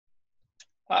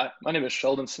Hi, my name is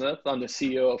Sheldon Smith. I'm the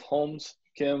CEO of Holmes,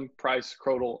 Kim, Price,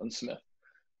 Crodel, and Smith.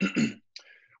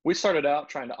 We started out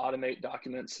trying to automate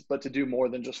documents, but to do more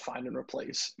than just find and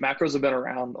replace. Macros have been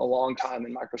around a long time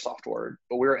in Microsoft Word,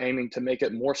 but we're aiming to make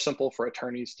it more simple for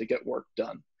attorneys to get work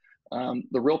done.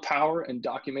 The real power in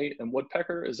Documate and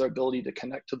Woodpecker is their ability to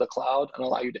connect to the cloud and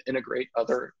allow you to integrate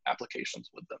other applications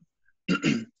with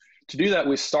them. To do that,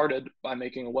 we started by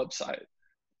making a website.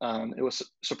 It was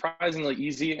surprisingly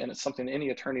easy, and it's something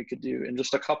any attorney could do. In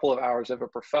just a couple of hours, they have a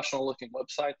professional looking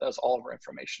website that has all of our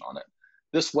information on it.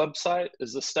 This website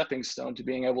is the stepping stone to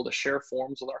being able to share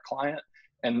forms with our client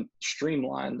and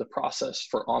streamline the process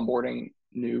for onboarding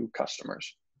new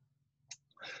customers.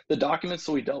 The documents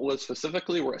that we dealt with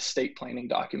specifically were estate planning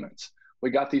documents.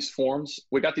 We got these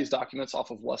documents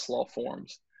off of Westlaw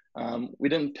Forms. We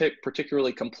didn't pick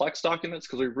particularly complex documents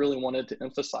because we really wanted to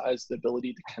emphasize the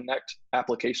ability to connect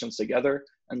applications together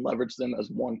and leverage them as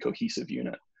one cohesive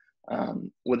unit.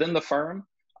 Within the firm,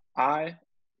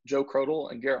 Joe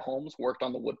Crodel, and Garrett Holmes worked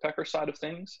on the Woodpecker side of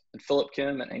things, and Philip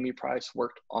Kim and Amy Price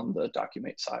worked on the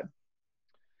Documate side.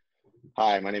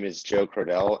 Hi, my name is Joe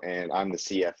Crodel, and I'm the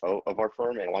CFO of our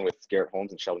firm. And along with Garrett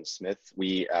Holmes and Sheldon Smith,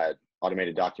 we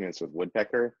automated documents with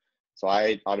Woodpecker. So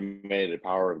I automated a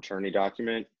power of attorney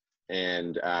document.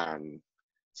 And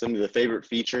some of the favorite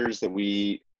features that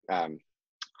we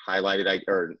highlighted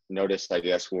or noticed, I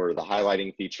guess, were the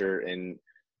highlighting feature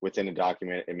within a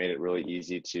document. It made it really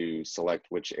easy to select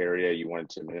which area you wanted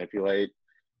to manipulate.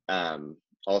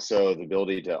 Also, the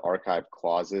ability to archive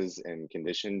clauses and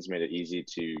conditions made it easy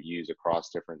to use across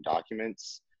different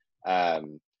documents.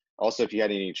 Also, if you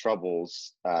had any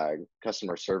troubles,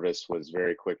 customer service was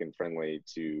very quick and friendly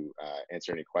to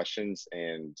answer any questions.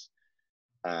 And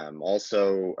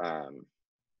also,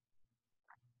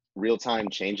 real-time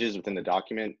changes within the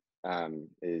document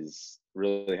is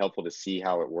really helpful to see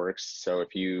how it works. So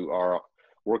if you are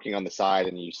working on the side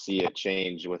and you see it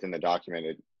change within the document,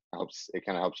 it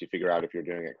kind of helps you figure out if you're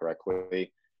doing it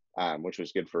correctly, which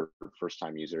was good for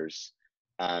first-time users.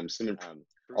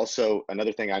 Also,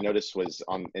 another thing I noticed was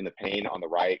in the pane on the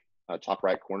right, top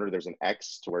right corner, there's an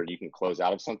X to where you can close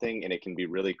out of something, and it can be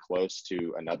really close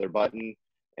to another button,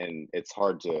 and it's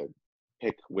hard to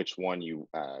pick which one you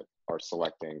are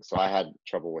selecting. So I had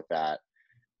trouble with that.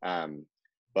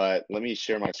 But let me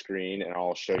share my screen and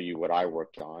I'll show you what I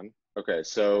worked on. Okay,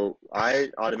 so I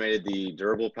automated the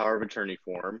durable power of attorney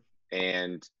form,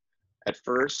 and at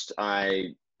first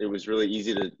it was really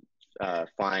easy to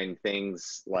find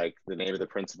things like the name of the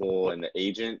principal and the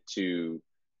agent to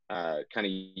kind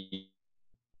of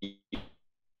use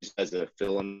as a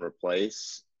fill and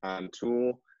replace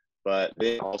tool. But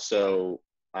then also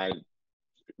I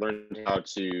learned how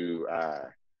to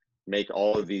make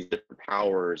all of these different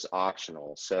powers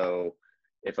optional. So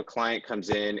if a client comes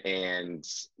in and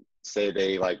say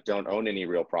they don't own any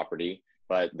real property,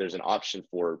 but there's an option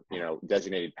for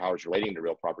designated powers relating to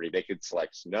real property, they could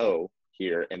select no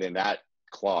here, and then that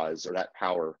clause or that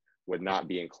power would not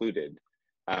be included.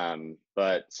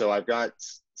 But so I've got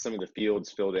some of the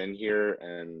fields filled in here,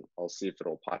 and I'll see if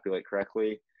it'll populate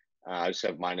correctly. I just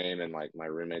have my name and my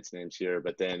roommates' names here.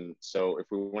 But then, so if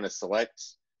we want to select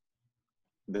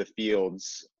the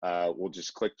fields, we'll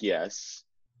just click yes,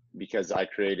 because I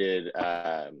created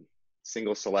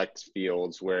single select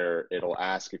fields where it'll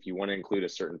ask if you want to include a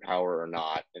certain power or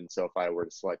not. And so if I were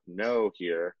to select no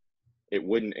here, it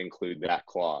wouldn't include that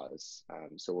clause.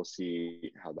 So we'll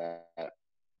see how that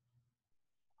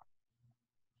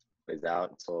plays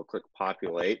out. So I'll click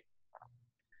populate,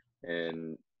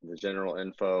 and the general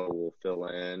info will fill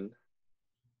in.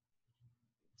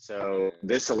 So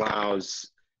this allows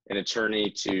an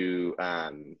attorney to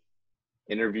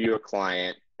interview a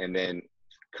client and then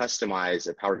customize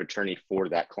a power of attorney for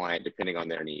that client depending on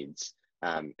their needs,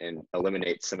 and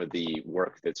eliminate some of the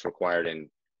work that's required in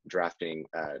drafting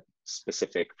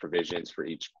specific provisions for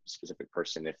each specific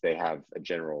person if they have a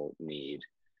general need.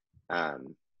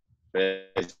 But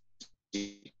as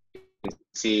you can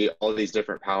see, all these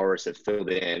different powers have filled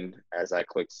in as I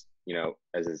clicked,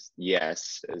 as is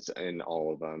yes, as in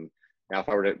all of them. Now, if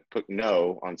I were to put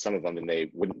no on some of them, then they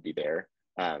wouldn't be there.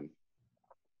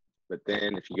 But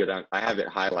then if you go down, I have it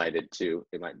highlighted too.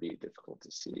 It might be difficult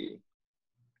to see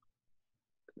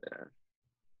there.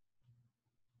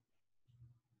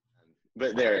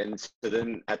 But there, and so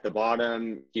then at the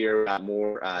bottom here,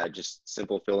 more just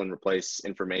simple fill and replace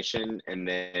information. And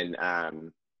then,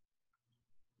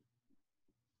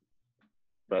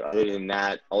 but other than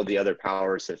that, all the other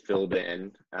powers have filled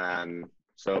in.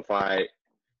 So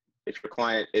if your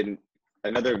client, in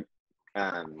another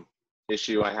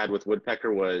issue I had with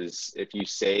Woodpecker was if you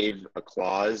save a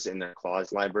clause in the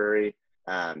clause library,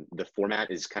 the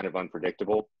format is kind of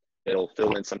unpredictable. It'll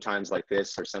fill in sometimes like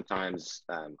this, or sometimes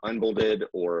unbolded,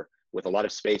 or with a lot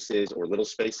of spaces or little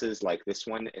spaces like this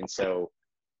one. And so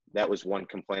that was one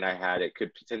complaint I had. It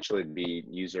could potentially be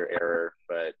user error,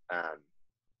 but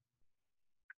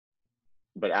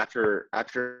after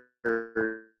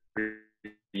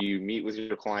you meet with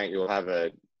your client, you'll have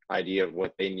an idea of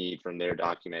what they need from their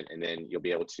document, and then you'll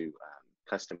be able to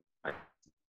customize.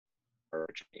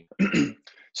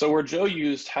 So where Joe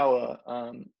used how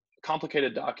a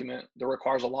complicated document that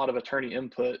requires a lot of attorney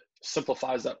input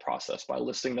simplifies that process by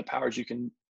listing the powers you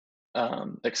can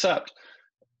accept,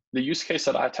 the use case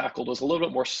that I tackled was a little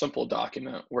bit more simple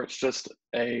document where it's just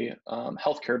a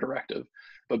healthcare directive.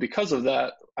 But because of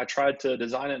that, I tried to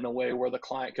design it in a way where the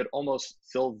client could almost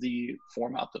fill the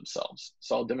form out themselves.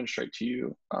 So I'll demonstrate to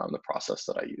you the process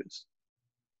that I use.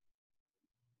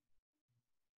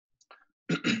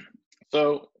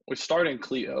 So we start in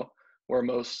Clio, where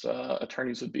most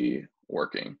attorneys would be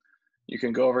working. You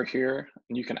can go over here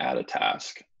and you can add a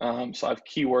task. So I've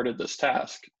keyworded this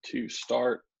task to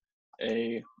start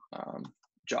a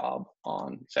job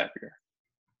on Zapier.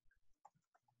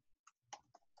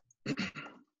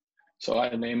 So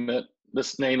I name it,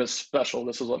 this name is special.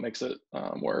 This is what makes it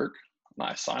work. And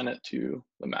I assign it to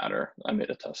the matter. I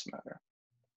made a test matter.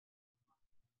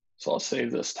 So I'll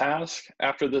save this task.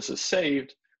 After this is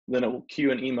saved, then it will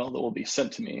queue an email that will be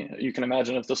sent to me. You can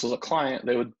imagine if this was a client,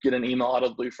 they would get an email out of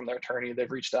the blue from their attorney.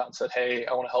 They've reached out and said, hey,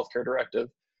 I want a healthcare directive.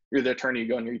 You're the attorney, you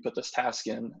go in here, you put this task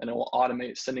in, and it will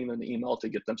automate sending them the email to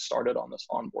get them started on this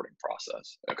onboarding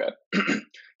process. Okay, so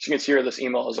you can see here this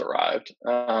email has arrived,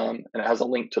 and it has a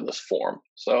link to this form.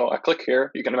 So I click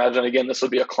here. You can imagine, again, this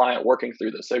would be a client working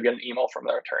through this. They would get an email from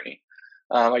their attorney.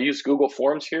 I used Google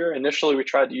Forms here. Initially, we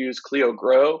tried to use Clio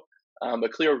Grow,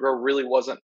 but Clio Grow really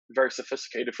wasn't very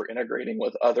sophisticated for integrating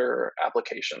with other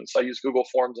applications. So I used Google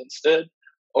Forms instead.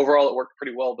 Overall, it worked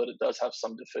pretty well, but it does have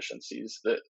some deficiencies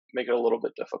that make it a little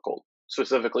bit difficult,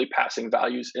 specifically passing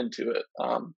values into it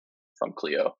from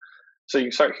Clio. So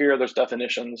you start here, there's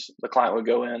definitions. The client would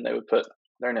go in, they would put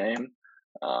their name,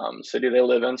 city they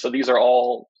live in. So these are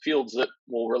all fields that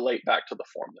will relate back to the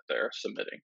form that they're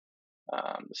submitting.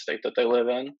 The state that they live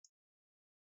in,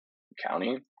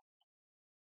 county.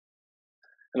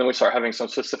 And then we start having some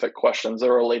specific questions that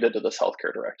are related to this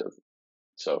healthcare directive.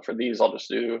 So for these, I'll just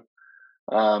do,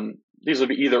 these would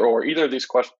be either or. Either of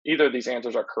these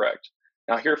answers are correct.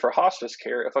 Now here for hospice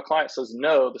care, if a client says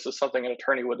no, this is something an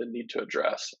attorney would need to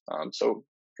address. So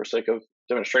for sake of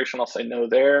demonstration, I'll say no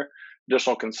there.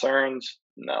 Additional concerns,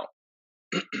 no.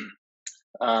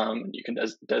 You can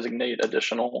designate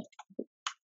additional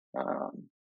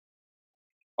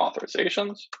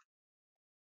authorizations.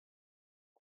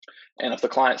 And if the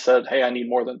client said, hey, I need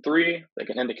more than 3, they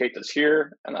can indicate this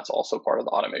here, and that's also part of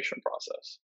the automation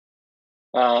process.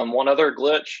 One other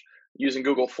glitch, using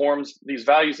Google Forms, these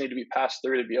values need to be passed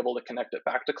through to be able to connect it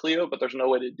back to Clio, but there's no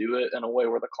way to do it in a way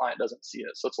where the client doesn't see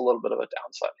it. So it's a little bit of a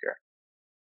downside here.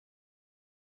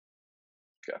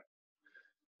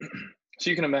 Okay. So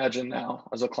you can imagine now,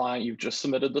 as a client, you've just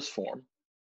submitted this form,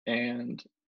 and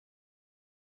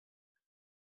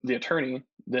the attorney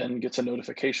then gets a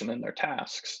notification in their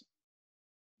tasks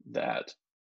that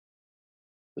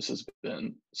this has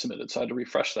been submitted. So I had to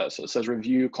refresh that. So it says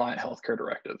review client healthcare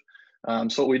directive.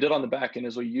 So what we did on the back end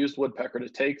is we used Woodpecker to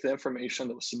take the information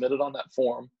that was submitted on that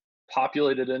form,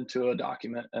 populate it into a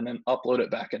document, and then upload it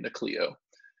back into Clio.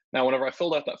 Now, whenever I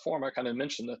filled out that form, I kind of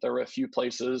mentioned that there were a few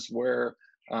places where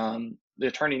the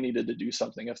attorney needed to do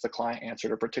something if the client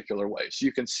answered a particular way. So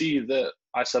you can see that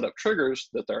I set up triggers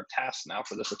that there are tasks now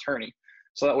for this attorney.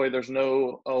 So that way there's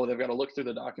no, oh, they've got to look through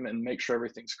the document and make sure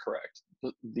everything's correct.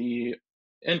 The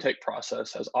intake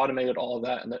process has automated all of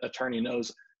that, and the attorney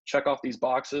knows, check off these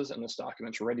boxes and this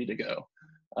document's ready to go.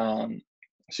 So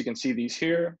you can see these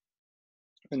here.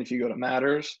 And if you go to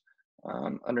matters,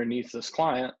 underneath this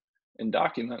client in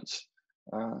documents,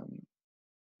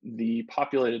 the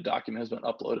populated document has been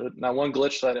uploaded. Now, one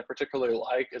glitch that I particularly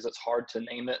like is it's hard to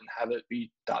name it and have it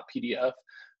be .pdf.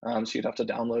 So you'd have to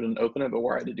download and open it, but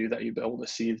were I to do that, you'd be able to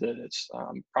see that it's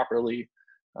properly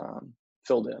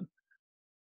filled in.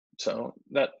 So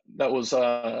that was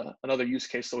another use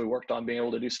case that we worked on, being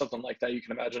able to do something like that. You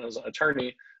can imagine as an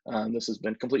attorney, this has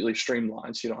been completely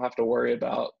streamlined. So you don't have to worry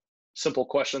about simple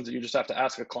questions that you just have to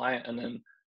ask a client and then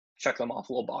check them off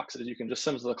little boxes. You can just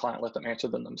send them to the client, let them answer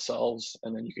them themselves,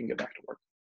 and then you can get back to work.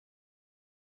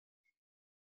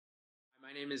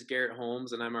 My name is Garrett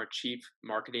Holmes, and I'm our Chief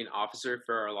Marketing Officer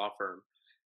for our law firm.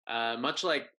 Much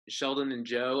like Sheldon and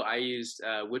Joe, I used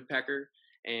Woodpecker.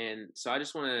 And so I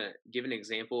just want to give an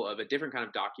example of a different kind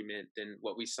of document than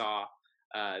what we saw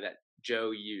that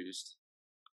Joe used.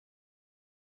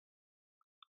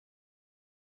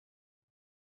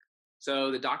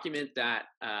 So the document that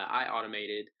I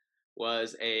automated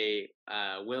was a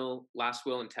last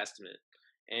will and testament,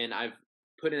 and I've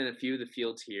put in a few of the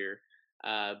fields here,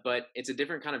 but it's a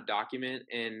different kind of document,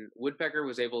 and Woodpecker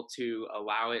was able to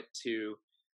allow it to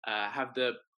have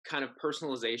the kind of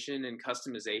personalization and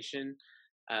customization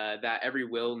that every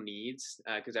will needs,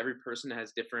 because every person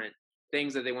has different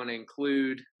things that they want to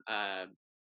include,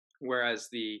 whereas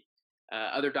the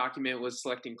other document was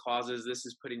selecting clauses. This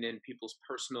is putting in people's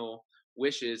personal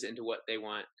wishes into what they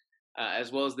want,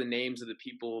 as well as the names of the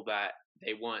people that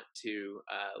they want to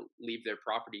leave their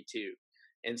property to.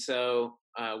 And so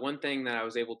one thing that I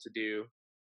was able to do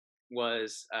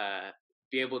was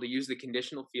be able to use the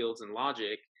conditional fields and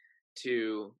logic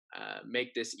to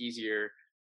make this easier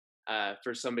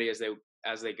for somebody as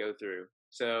they go through.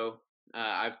 So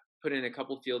I've put in a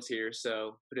couple fields here.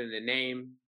 So put in the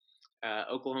name,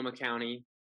 Oklahoma County,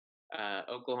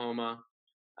 Oklahoma.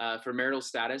 For marital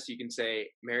status, you can say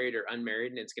married or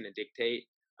unmarried, and it's going to dictate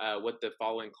what the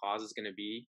following clause is going to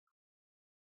be.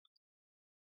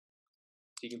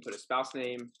 So you can put a spouse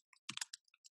name,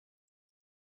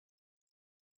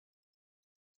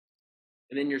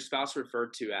 and then your spouse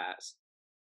referred to as.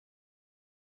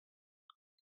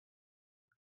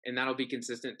 And that'll be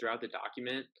consistent throughout the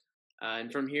document.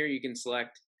 And from here, you can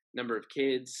select number of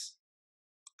kids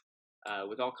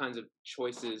with all kinds of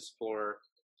choices for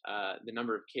the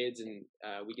number of kids, and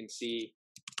we can see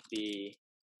the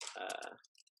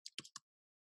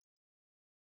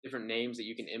different names that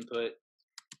you can input.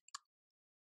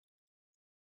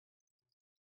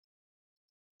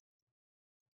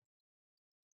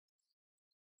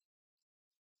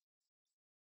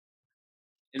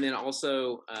 And then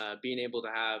also being able to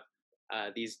have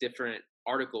these different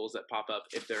articles that pop up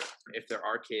if there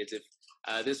are kids.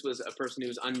 If this was a person who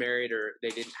was unmarried or they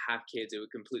didn't have kids, it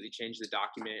would completely change the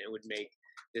document and would make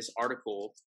this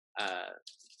article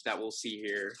that we'll see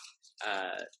here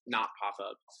not pop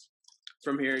up.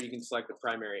 From here, you can select the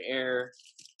primary heir,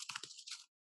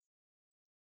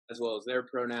 as well as their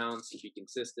pronouns to be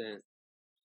consistent.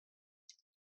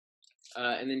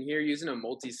 And then here, using a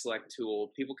multi-select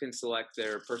tool, people can select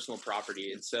their personal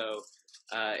property. And so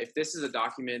if this is a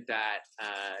document that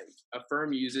a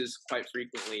firm uses quite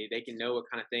frequently, they can know what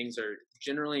kind of things are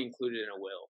generally included in a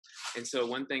will. And so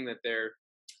one thing that they're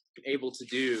able to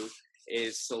do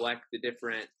is select the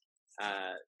different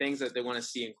things that they want to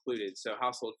see included. So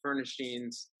household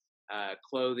furnishings,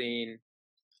 clothing,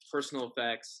 personal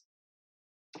effects,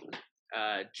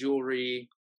 jewelry,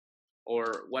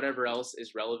 or whatever else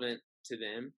is relevant to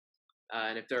them.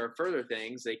 And if there are further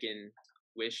things, they can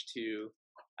wish to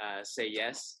say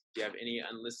yes if you have any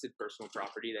unlisted personal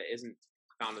property that isn't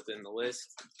found within the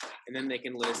list, and then they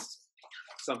can list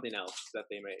something else that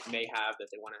they may have that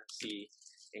they want to see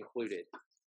included.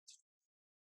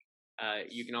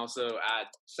 You can also add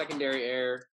secondary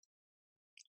heir,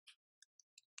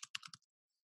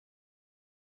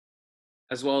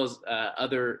 as well as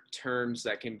other terms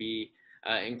that can be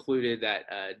included that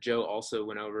Joe also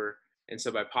went over. And so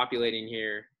by populating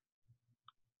here,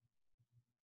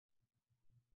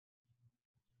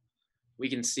 we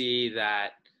can see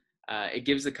that it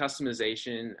gives the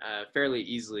customization fairly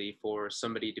easily for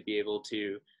somebody to be able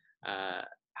to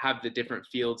have the different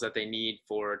fields that they need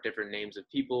for different names of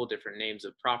people, different names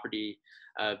of property,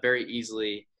 very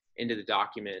easily into the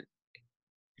document.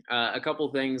 A couple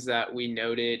things that we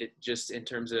noted just in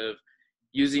terms of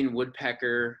using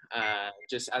Woodpecker,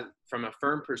 from a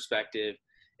firm perspective,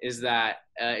 is that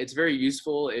it's very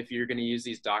useful if you're going to use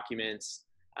these documents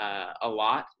a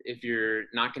lot. If you're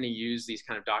not going to use these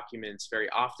kind of documents very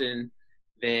often,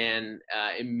 then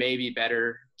it may be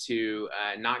better to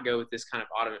not go with this kind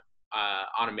of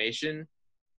automation,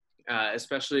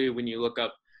 especially when you look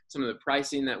up some of the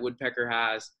pricing that Woodpecker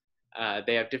has.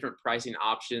 They have different pricing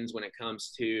options when it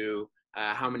comes to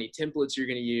how many templates you're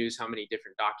going to use, how many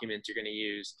different documents you're going to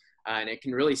use, and it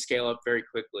can really scale up very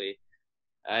quickly.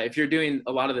 If you're doing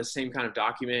a lot of the same kind of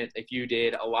document, if you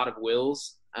did a lot of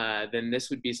wills, then this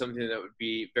would be something that would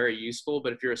be very useful.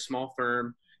 But if you're a small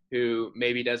firm who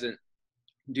maybe doesn't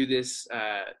do this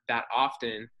that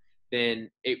often, then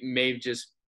it may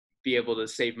just be able to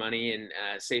save money and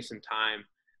save some time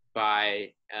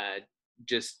by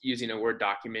just using a Word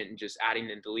document and just adding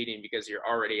and deleting, because you're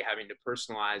already having to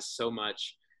personalize so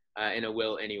much in a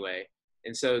will anyway.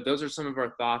 And so those are some of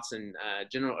our thoughts and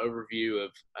general overview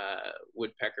of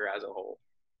Woodpecker as a whole.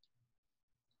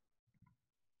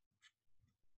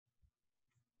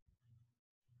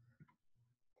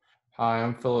 Hi,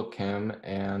 I'm Philip Kim,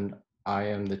 and I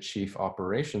am the Chief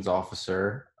Operations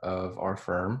Officer of our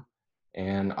firm,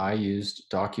 and I used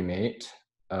Documate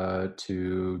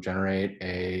to generate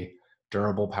a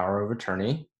durable power of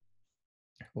attorney.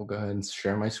 We'll go ahead and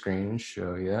share my screen and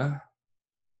show you.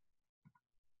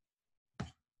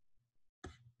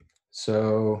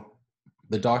 So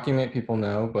the Documate people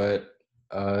know, but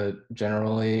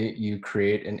generally you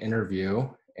create an interview,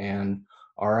 and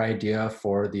our idea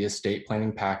for the estate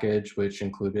planning package, which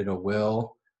included a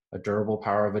will, a durable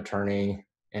power of attorney,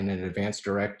 and an advance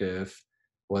directive,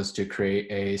 was to create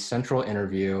a central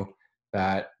interview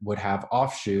that would have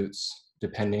offshoots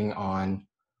depending on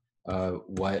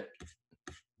what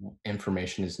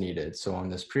information is needed. So on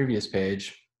this previous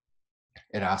page,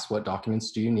 it asks, what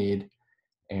documents do you need?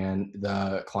 And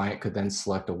the client could then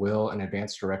select a will, an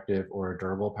advance directive, or a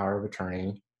durable power of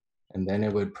attorney. And then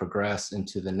it would progress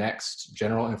into the next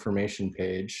general information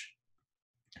page,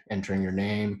 entering your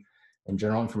name and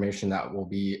general information that will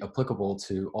be applicable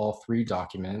to all three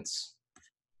documents.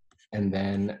 And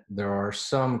then there are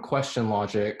some question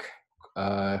logic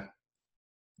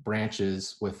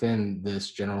branches within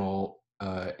this general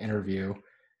interview.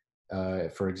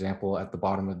 For example, at the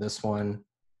bottom of this one,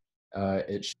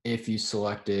 if you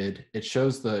selected, it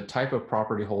shows the type of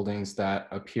property holdings that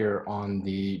appear on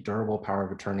the durable power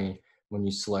of attorney when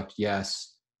you select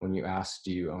yes, when you ask,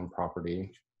 do you own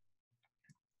property?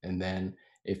 And then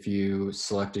if you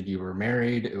selected you were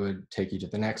married, it would take you to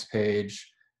the next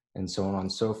page, and so on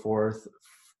and so forth.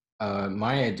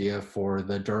 My idea for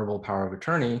the durable power of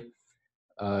attorney,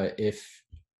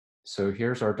 so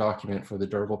here's our document for the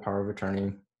durable power of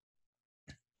attorney.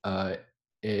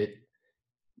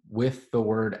 With the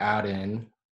word add in,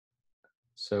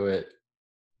 so it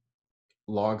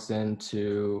logs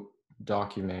into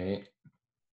Documate,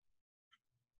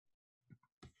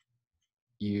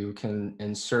 you can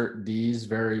insert these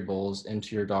variables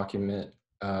into your document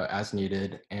as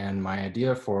needed. And my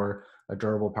idea for a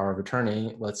durable power of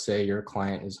attorney, let's say your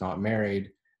client is not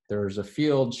married, there's a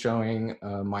field showing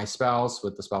my spouse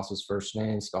with the spouse's first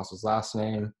name, spouse's last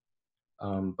name,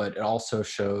 but it also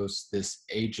shows this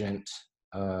agent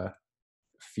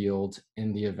field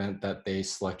in the event that they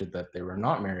selected that they were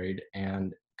not married,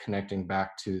 and connecting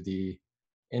back to the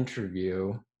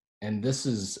interview. And this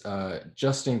is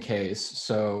just in case.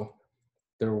 So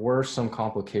there were some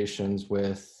complications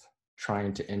with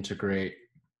trying to integrate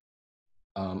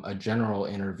a general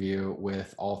interview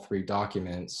with all three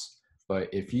documents. But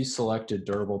if you selected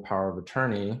durable power of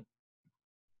attorney,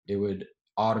 it would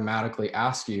automatically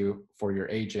ask you for your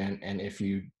agent. And if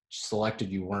you selected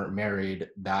you weren't married,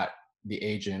 that the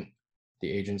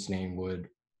agent's name would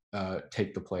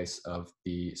take the place of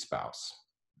the spouse.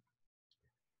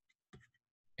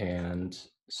 And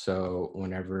so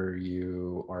whenever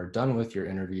you are done with your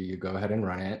interview, you go ahead and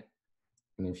run it.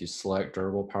 And if you select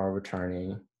durable power of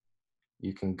attorney,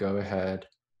 you can go ahead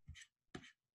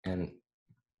and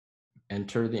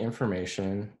enter the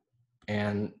information.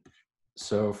 And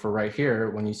so for right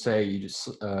here, when you say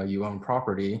you own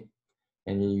property,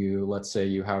 and you, let's say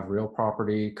you have real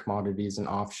property, commodities and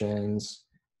options,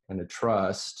 and a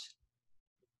trust,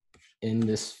 in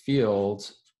this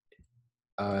field,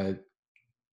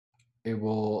 it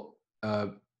will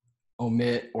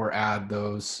omit or add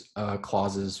those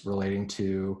clauses relating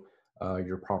to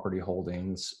your property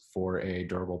holdings for a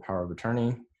durable power of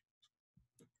attorney.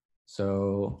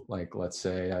 So like, let's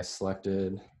say I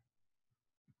selected,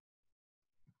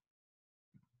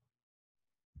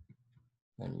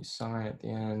 then you sign at the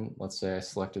end. Let's say I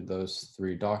selected those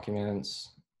three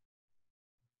documents,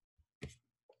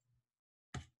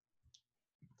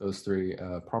 those three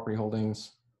property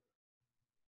holdings.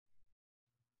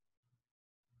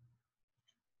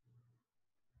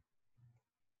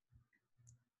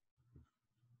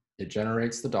 It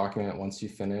generates the document once you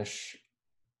finish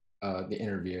the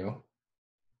interview,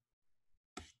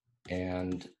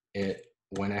 and it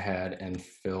went ahead and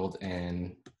filled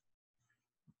in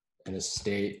an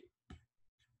estate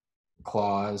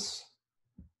clause,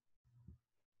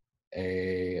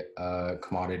 a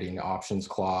commodity and options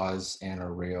clause, and a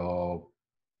real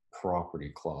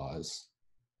property clause.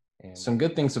 And some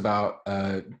good things about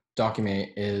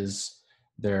Documate is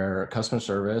their customer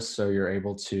service. So you're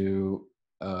able to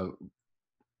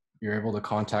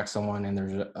contact someone, and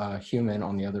there's a human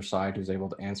on the other side who's able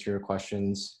to answer your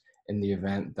questions in the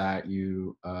event that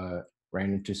you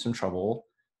ran into some trouble.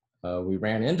 We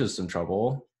ran into some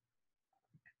trouble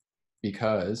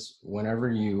because whenever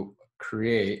you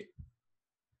create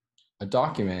a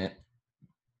document,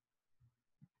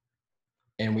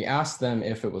 and we asked them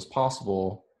if it was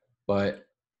possible, but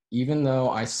even though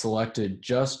I selected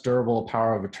just durable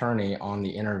power of attorney on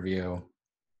the interview,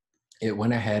 it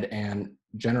went ahead and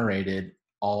generated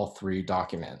all 3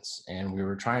 documents. And we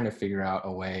were trying to figure out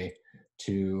a way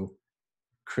to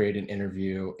create an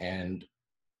interview and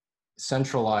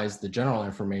centralize the general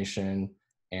information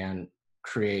and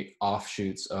create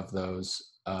offshoots of those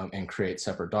and create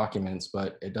separate documents,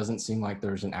 but it doesn't seem like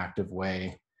there's an active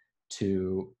way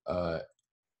to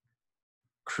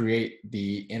create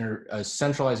a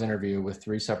centralized interview with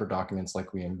 3 separate documents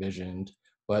like we envisioned.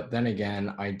 But then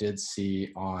again, I did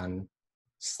see on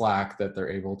Slack that they're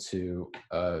able to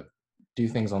do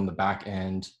things on the back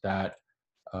end that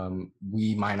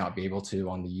we might not be able to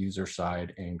on the user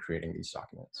side in creating these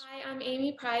documents. Hi, I'm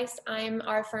Amy Price. I'm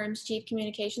our firm's Chief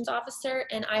Communications Officer,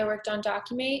 and I worked on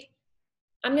Documate.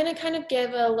 I'm going to kind of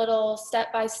give a little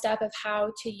step-by-step of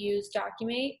how to use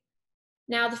Documate.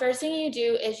 Now, the first thing you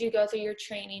do is you go through your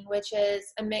training, which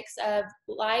is a mix of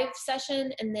live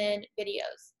session and then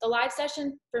videos. The live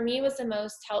session for me was the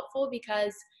most helpful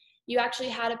because you actually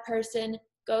had a person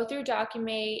go through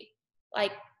Documate,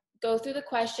 like go through the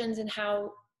questions and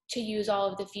how to use all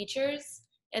of the features,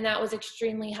 and that was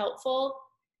extremely helpful.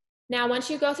 Now, once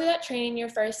you go through that training, your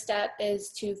first step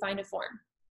is to find a form.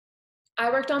 I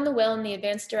worked on the will and the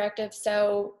advance directive.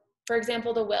 So, for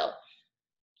example, the will.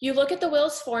 You look at the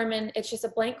will's form, and it's just a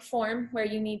blank form where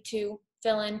you need to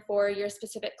fill in for your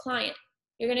specific client.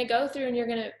 You're going to go through and you're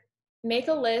going to make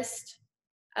a list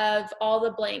of all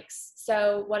the blanks.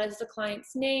 So, what is the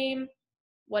client's name?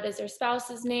 What is their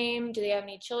spouse's name? Do they have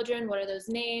any children? What are those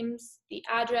names? The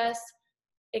address,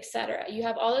 etc. You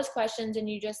have all those questions and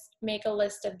you just make a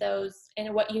list of those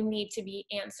and what you need to be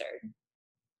answered.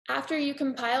 After you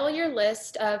compile your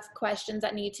list of questions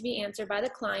that need to be answered by the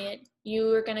client,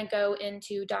 you are going to go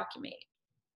into Documate.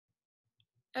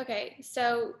 Okay,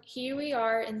 so here we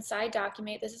are inside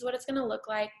Documate. This is what it's going to look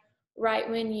like right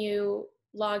when you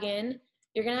log in.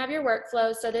 You're going to have your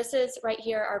workflow. So this is right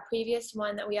here, our previous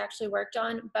one that we actually worked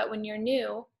on. But when you're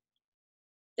new,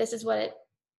 this is what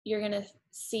you're going to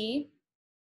see.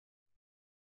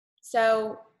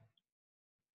 So,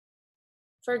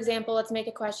 for example, let's make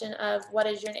a question of what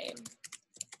is your name?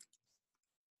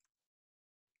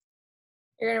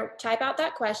 You're going to type out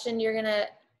that question. You're going to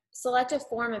select a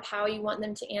form of how you want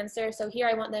them to answer. So here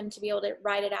I want them to be able to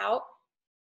write it out.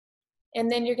 And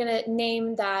then you're going to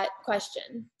name that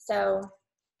question. So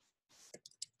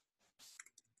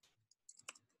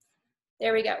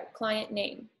there we go, client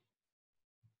name.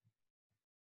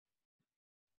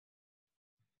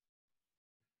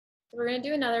 We're going to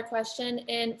do another question.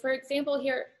 And for example,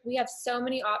 here we have so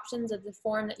many options of the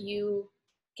form that you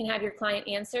can have your client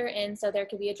answer. And so there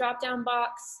could be a drop-down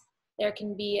box, there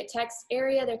can be a text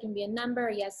area, there can be a number,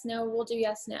 a yes, no. We'll do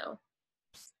yes, no.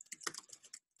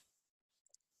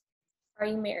 Are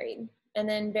you married? And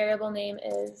then variable name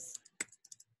is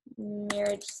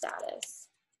marriage status.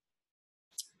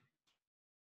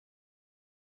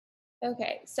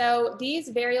 Okay, so these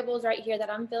variables right here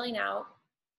that I'm filling out,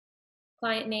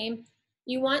 client name,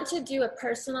 you want to do a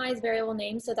personalized variable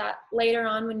name so that later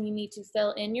on when you need to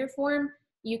fill in your form,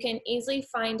 you can easily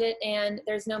find it and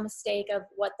there's no mistake of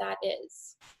what that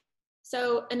is.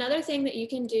 So another thing that you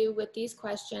can do with these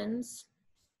questions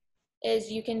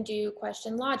is you can do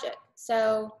question logic.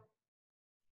 So,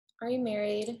 are you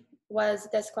married was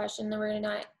this question, then we're going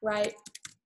to write,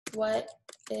 what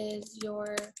is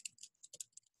your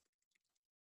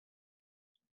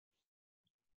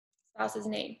spouse's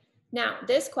name? Now,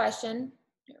 this question,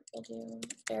 here, we'll do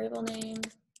variable name.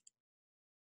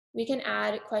 We can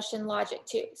add question logic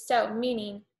too. So,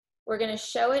 meaning we're going to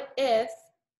show it if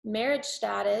marriage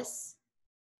status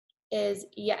is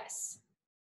yes.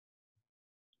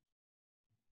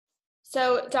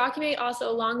 So Documate also,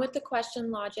 along with the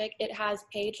question logic, it has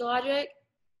page logic.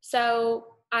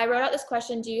 So I wrote out this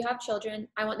question, do you have children?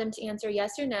 I want them to answer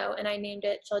yes or no, and I named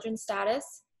it children's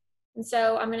status. And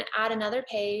so I'm going to add another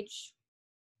page,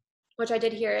 which I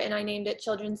did here, and I named it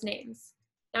children's names.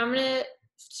 Now I'm going to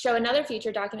show another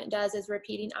feature Documate does is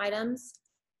repeating items.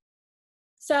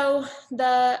 So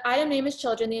the item name is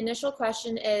children. The initial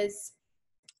question is,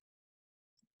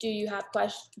 do you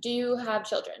have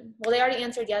children? Well, they already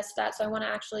answered yes to that, so I want to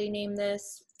actually name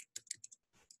this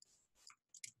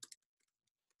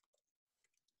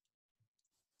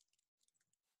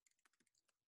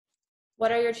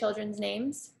what are your children's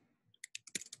names?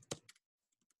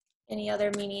 Any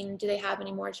other meaning, do they have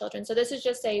any more children? So this is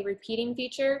just a repeating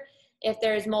feature if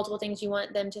there's multiple things you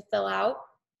want them to fill out.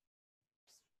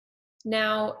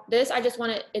 Now this, I just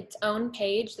want its own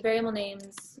page, the variable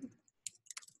names.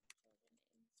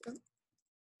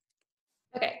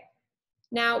 Okay,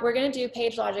 now we're going to do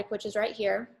page logic, which is right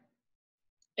here.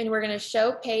 And we're going to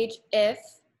show page if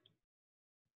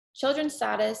Children's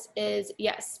status is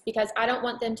yes, because I don't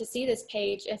want them to see this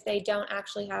page if they don't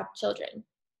actually have children.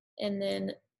 And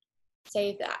then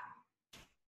save that.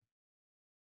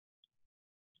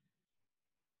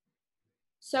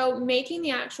 So making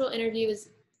the actual interview is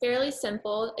fairly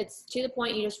simple. It's to the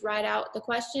point. You just write out the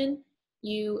question,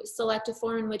 you select a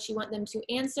form in which you want them to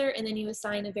answer, and then you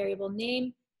assign a variable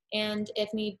name. And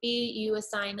if need be, you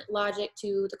assign logic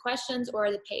to the questions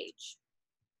or the page.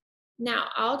 Now,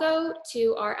 I'll go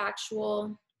to our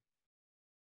actual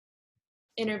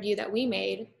interview that we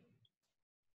made.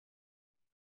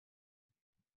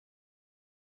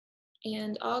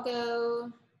 And I'll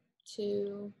go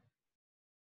to,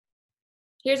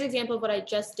 here's an example of what I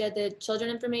just did, the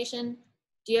children information.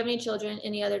 Do you have any children,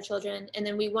 any other children? And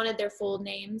then we wanted their full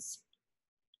names.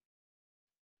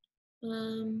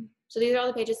 So these are all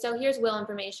the pages. So here's will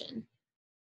information.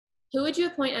 Who would you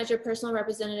appoint as your personal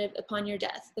representative upon your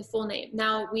death? The full name.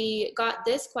 Now we got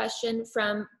this question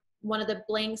from one of the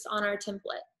blanks on our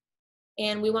template,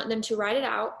 and we want them to write it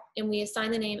out, and we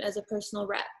assign the name as a personal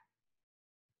rep.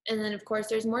 And then of course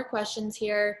there's more questions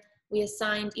here. We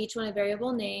assigned each one a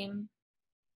variable name,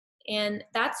 and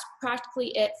that's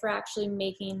practically it for actually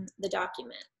making the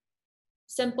document.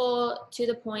 Simple, to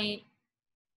the point.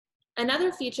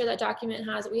 Another feature that Document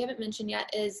has that we haven't mentioned yet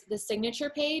is the signature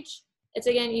page. It's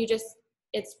again,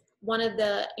 it's one of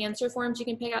the answer forms you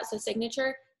can pick out, so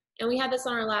signature. And we have this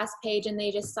on our last page, and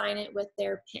they just sign it with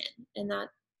their PIN. And that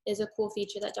is a cool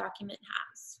feature that Document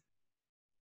has.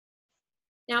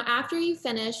 Now, after you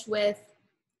finish with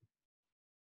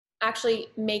actually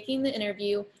making the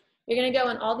interview, you're gonna go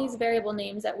in all these variable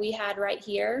names that we had right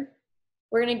here.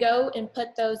 We're gonna go and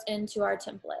put those into our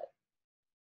template.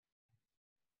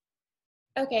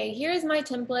 Okay, here's my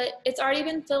template. It's already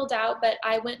been filled out, but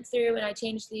I went through and I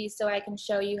changed these so I can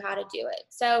show you how to do it.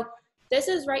 So this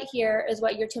is right here is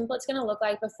what your template's gonna look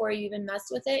like before you even mess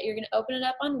with it. You're gonna open it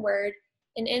up on Word,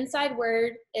 and inside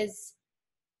Word is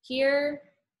here,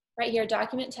 right here,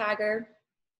 document tagger,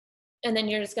 and then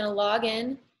you're just gonna log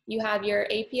in. You have your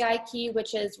API key,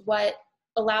 which is what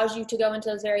allows you to go into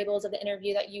those variables of the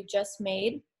interview that you just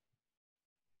made.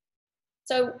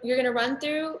 So you're gonna run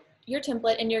through your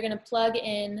template, and you're gonna plug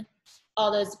in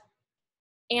all those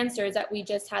answers that we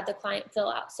just had the client fill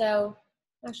out. So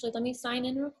actually, let me sign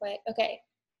in real quick. Okay,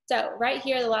 so right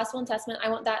here, the last will and testament, I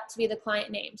want that to be the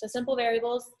client name. So simple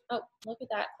variables, oh, look at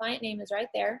that, client name is right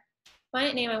there.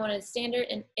 Client name, I wanted standard,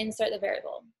 and insert the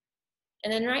variable.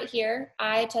 And then right here,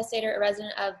 I, testator, a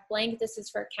resident of blank, this is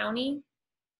for county.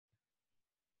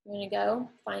 I'm gonna go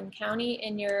find county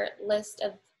in your list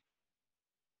of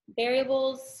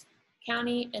variables,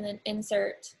 county, and then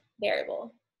insert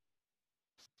variable.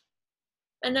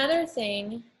 Another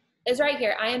thing is right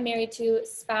here, I am married to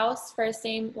spouse, first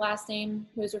name, last name,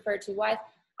 who is referred to wife.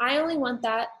 I only want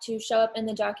that to show up in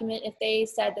the document if they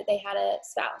said that they had a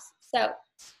spouse. So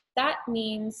that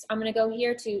means I'm gonna go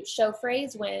here to show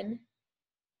phrase when,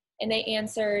 and they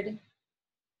answered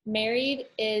married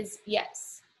is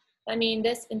yes. I mean,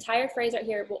 this entire phrase right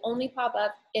here will only pop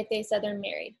up if they said they're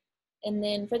married. And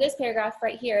then for this paragraph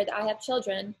right here, that I have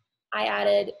children, I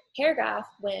added paragraph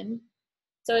when,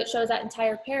 so it shows that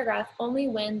entire paragraph only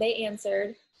when they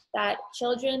answered that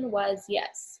children was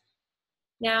yes.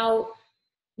 Now,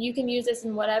 you can use this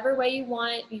in whatever way you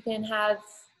want. You can have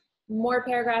more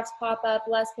paragraphs pop up,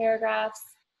 less paragraphs.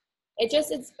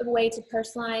 It's a way to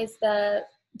personalize the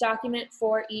document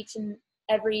for each and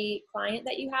every client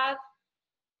that you have.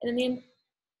 And then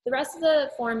the rest of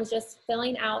the form is just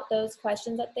filling out those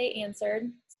questions that they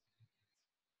answered.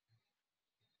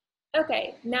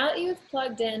 Okay, now that you've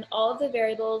plugged in all of the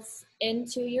variables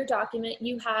into your document,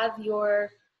 you have your,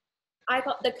 I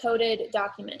call it the coded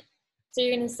document. So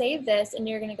you're gonna save this, and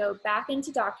you're gonna go back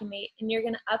into Documate, and you're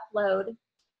gonna upload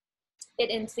it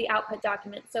into the output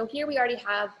document. So here we already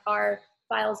have our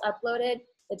files uploaded,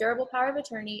 the durable power of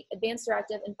attorney, advanced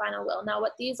directive, and final will. Now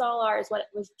what these all are is what it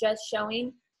was just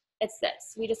showing. It's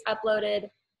this. We just uploaded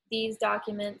these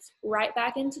documents right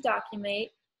back into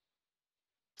Documate.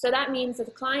 So that means that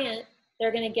the client,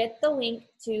 they're gonna get the link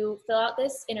to fill out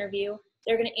this interview,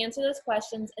 they're gonna answer those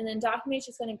questions, and then Documate's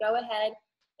just gonna go ahead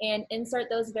and insert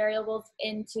those variables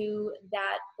into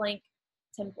that blank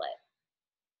template.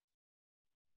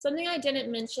 Something I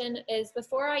didn't mention is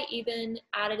before I even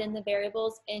added in the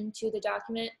variables into the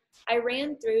document, I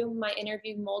ran through my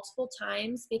interview multiple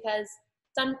times because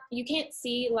you can't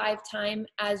see live time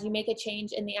as you make a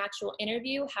change in the actual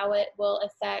interview, how it will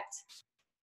affect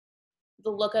the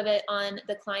look of it on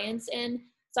the client's end.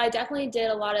 So I definitely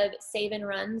did a lot of save and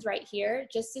runs right here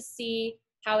just to see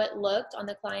how it looked on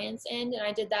the client's end. And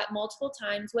I did that multiple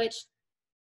times, which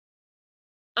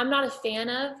I'm not a fan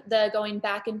of the going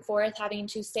back and forth, having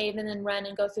to save and then run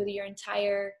and go through your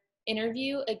entire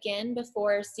interview again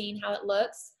before seeing how it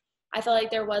looks. I feel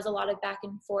like there was a lot of back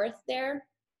and forth there,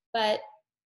 but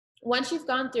once you've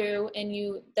gone through and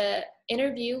the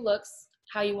interview looks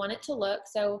how you want it to look.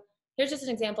 So here's just an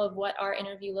example of what our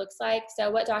interview looks like. So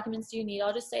what documents do you need?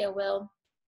 I'll just say I will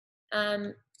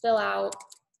fill out.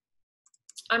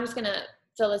 I'm just gonna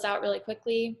fill this out really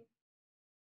quickly.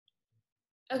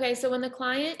 Okay, so when the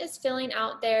client is filling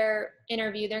out their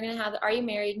interview, they're gonna have, are you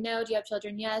married? No. Do you have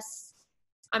children? Yes.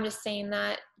 I'm just saying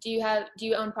that. Do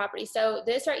you own property? So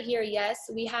this right here, yes.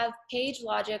 We have page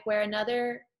logic where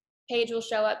another page will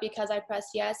show up because I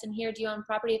pressed yes. And here, do you own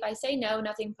property? If I say no,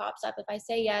 nothing pops up. If I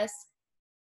say yes,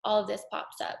 all of this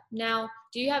pops up. Now,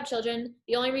 do you have children?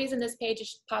 The only reason this page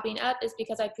is popping up is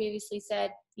because I previously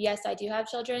said, yes, I do have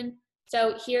children.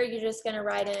 So here, you're just gonna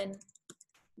write in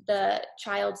the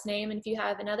child's name, and if you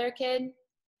have another kid,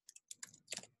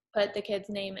 put the kid's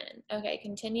name in. Okay,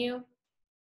 continue.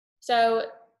 So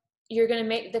you're going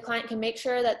to the client can make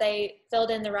sure that they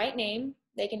filled in the right name.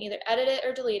 They can either edit it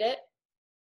or delete it,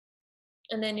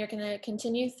 and then you're going to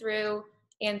continue through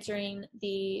answering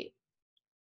the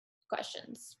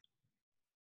questions.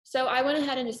 So I went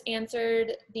ahead and just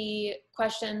answered the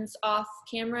questions off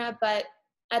camera, but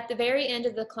at the very end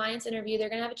of the client's interview, they're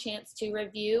going to have a chance to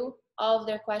review all of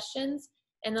their questions,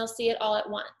 and they'll see it all at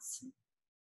once.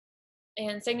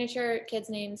 And signature, kids'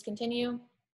 names, continue.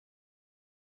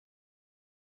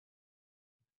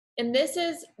 And this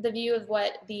is the view of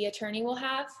what the attorney will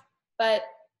have, but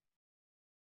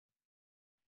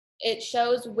it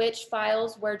shows which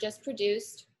files were just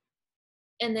produced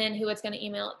and then who it's going to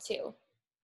email it to.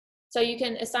 So you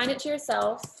can assign it to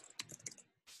yourself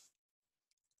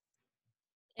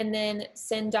and then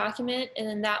send document, and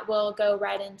then that will go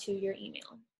right into your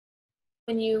email.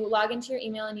 When you log into your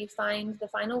email and you find the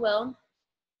final will,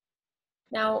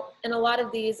 now in a lot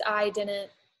of these I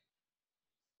didn't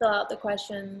fill out the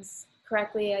questions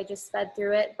correctly, I just sped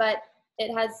through it, but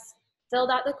it has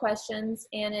filled out the questions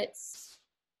and it's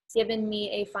given me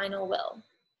a final will.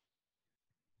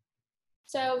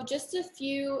 So just a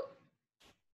few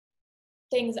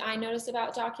things I noticed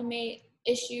about Documate,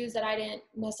 issues that I didn't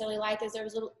necessarily like is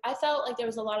I felt like there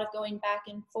was a lot of going back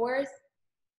and forth.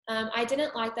 I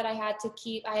didn't like that I had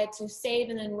to save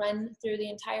and then run through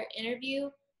the entire interview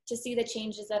to see the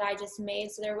changes that I just made.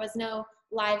 So there was no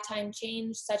live time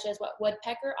change such as what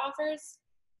Woodpecker offers.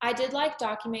 I did like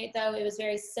Documate though. It was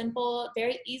very simple,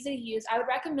 very easy to use. I would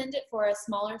recommend it for a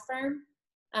smaller firm.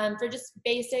 For just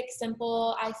basic,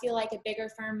 simple, I feel like a bigger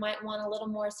firm might want a little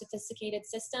more sophisticated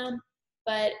system,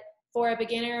 but for a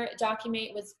beginner,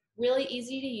 Documate was really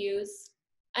easy to use.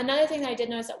 Another thing that I did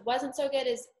notice that wasn't so good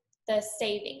is the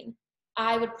saving.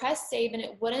 I would press save and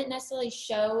it wouldn't necessarily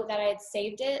show that I had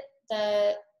saved it.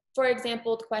 For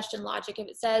example, the question logic, if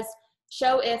it says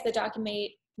show if the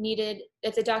document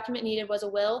needed was a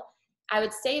will, I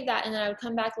would save that and then I would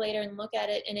come back later and look at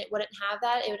it and it wouldn't have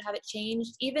that. It would have it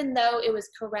changed, even though it was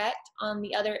correct on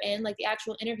the other end, like the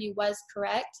actual interview was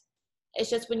correct. It's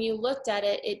just when you looked at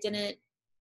it, it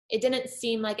didn't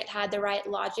seem like it had the right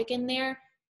logic in there.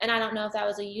 And I don't know if that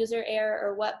was a user error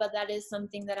or what, but that is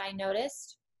something that I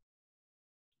noticed.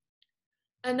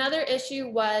 Another issue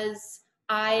was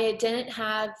I didn't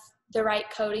have the right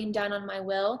coding done on my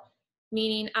will,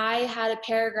 meaning I had a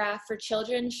paragraph for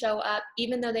children show up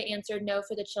even though they answered no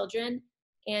for the children.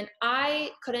 And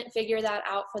I couldn't figure that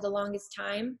out for the longest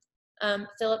time.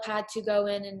 Philip had to go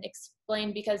in and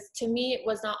explain because to me it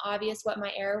was not obvious what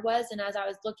my error was. And as I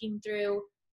was looking through,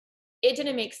 it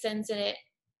didn't make sense and it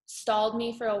stalled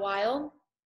me for a while.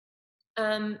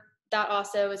 That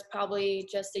also is probably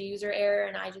just a user error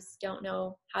and I just don't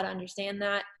know how to understand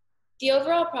that. The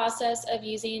overall process of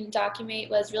using Documate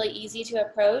was really easy to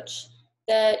approach.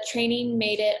 The training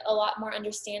made it a lot more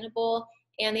understandable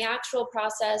and the actual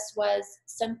process was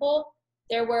simple.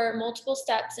 There were multiple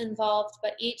steps involved,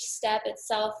 but each step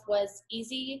itself was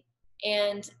easy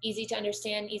and easy to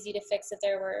understand, easy to fix if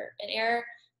there were an error.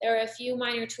 There were a few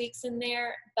minor tweaks in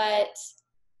there, but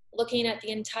looking at the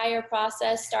entire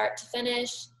process, start to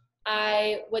finish,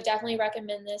 I would definitely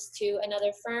recommend this to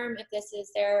another firm if this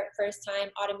is their first time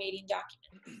automating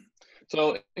documents.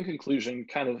 So in conclusion,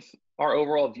 kind of our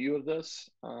overall view of this,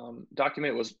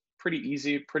 Documate was pretty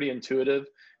easy, pretty intuitive.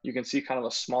 You can see kind of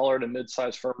a smaller to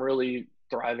mid-sized firm really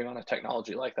thriving on a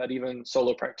technology like that, even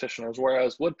solo practitioners,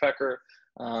 whereas Woodpecker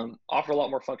offer a lot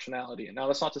more functionality. And now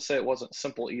that's not to say it wasn't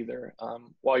simple either.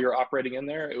 While you're operating in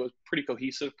there, it was pretty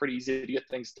cohesive, pretty easy to get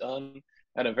things done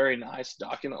at a very nice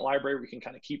document library. We can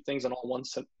kind of keep things in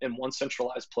one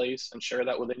centralized place and share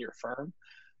that within your firm.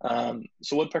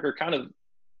 So Woodpecker kind of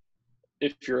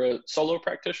if you're a solo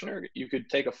practitioner, you could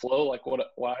take a flow like what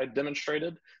I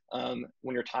demonstrated.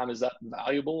 When your time is that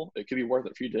valuable, it could be worth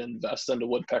it for you to invest into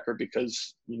Woodpecker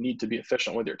because you need to be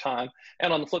efficient with your time.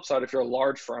 And on the flip side, if you're a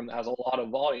large firm that has a lot of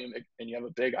volume and you have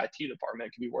a big IT department,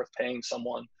 it could be worth paying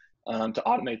someone to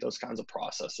automate those kinds of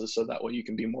processes, so that way you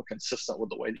can be more consistent with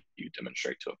the way that you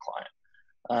demonstrate to a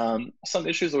client. Some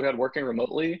issues that we had working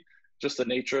remotely, just the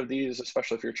nature of these,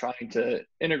 especially if you're trying to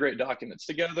integrate documents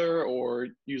together or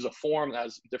use a form that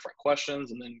has different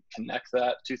questions and then connect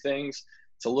that to things.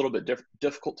 It's a little bit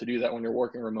difficult to do that when you're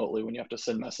working remotely, when you have to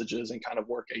send messages and kind of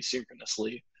work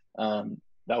asynchronously.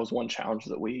 That was one challenge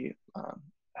that we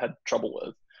had trouble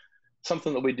with.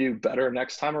 Something that we do better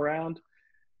next time around,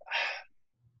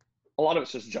 a lot of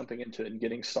it's just jumping into it and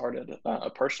getting started.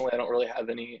 Personally, I don't really have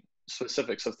any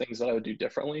specifics of things that I would do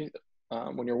differently.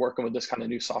 When you're working with this kind of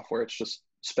new software, it's just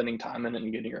spending time in it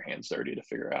and getting your hands dirty to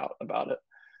figure out about it.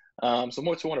 So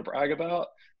what we want to brag about,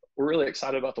 we're really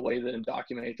excited about the way that in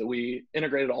Documate that we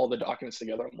integrated all the documents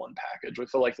together in one package. We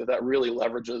feel like that really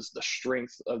leverages the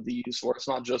strength of these, where it's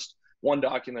not just one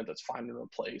document that's find and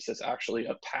replace. It's actually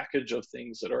a package of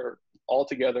things that are all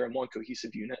together in one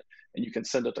cohesive unit, and you can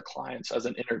send it to clients as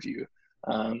an interview.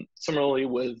 Similarly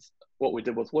with what we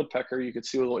did with Woodpecker, you could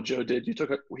see what Joe did. He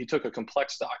took a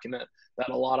complex document that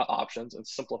had a lot of options and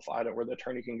simplified it where the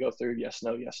attorney can go through yes,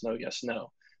 no, yes, no, yes, no.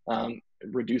 It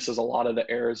reduces a lot of the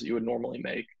errors that you would normally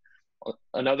make.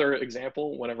 Another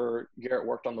example, whenever Garrett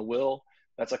worked on the will,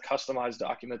 that's a customized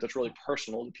document that's really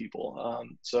personal to people.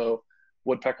 So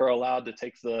Woodpecker allowed to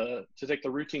take the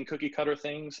routine cookie cutter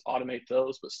things, automate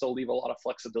those, but still leave a lot of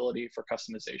flexibility for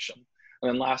customization. And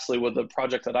then lastly, with the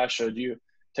project that I showed you,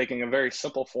 taking a very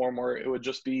simple form where it would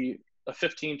just be a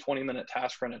 15-20 minute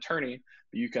task for an attorney,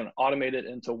 but you can automate it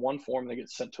into one form that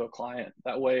gets sent to a client.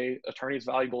 That way, attorney's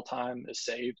valuable time is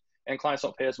saved, and clients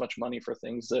don't pay as much money for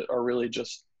things that are really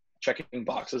just checking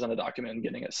boxes on a document and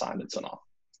getting it signed and sent off.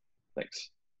 Thanks.